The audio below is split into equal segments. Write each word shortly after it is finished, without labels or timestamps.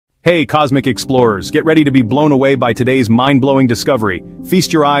Hey cosmic explorers, get ready to be blown away by today's mind-blowing discovery.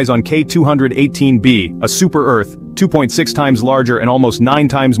 Feast your eyes on K218b, a super-Earth, 2.6 times larger and almost 9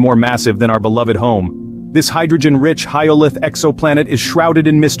 times more massive than our beloved home. This hydrogen-rich hyolith exoplanet is shrouded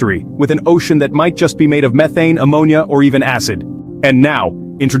in mystery, with an ocean that might just be made of methane, ammonia, or even acid. And now,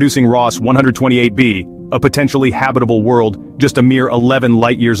 introducing Ross 128b, a potentially habitable world just a mere 11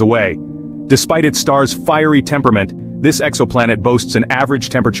 light-years away. Despite its star's fiery temperament, this exoplanet boasts an average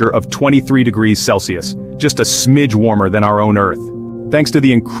temperature of 23 degrees Celsius, just a smidge warmer than our own Earth. Thanks to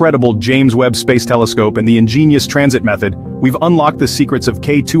the incredible James Webb Space Telescope and the ingenious transit method, we've unlocked the secrets of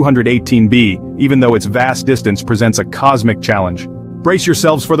K218b, even though its vast distance presents a cosmic challenge. Brace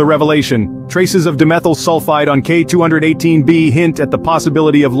yourselves for the revelation. Traces of dimethyl sulfide on K218b hint at the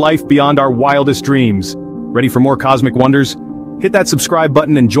possibility of life beyond our wildest dreams. Ready for more cosmic wonders? Hit that subscribe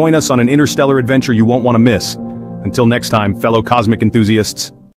button and join us on an interstellar adventure you won't want to miss. Until next time, fellow cosmic enthusiasts.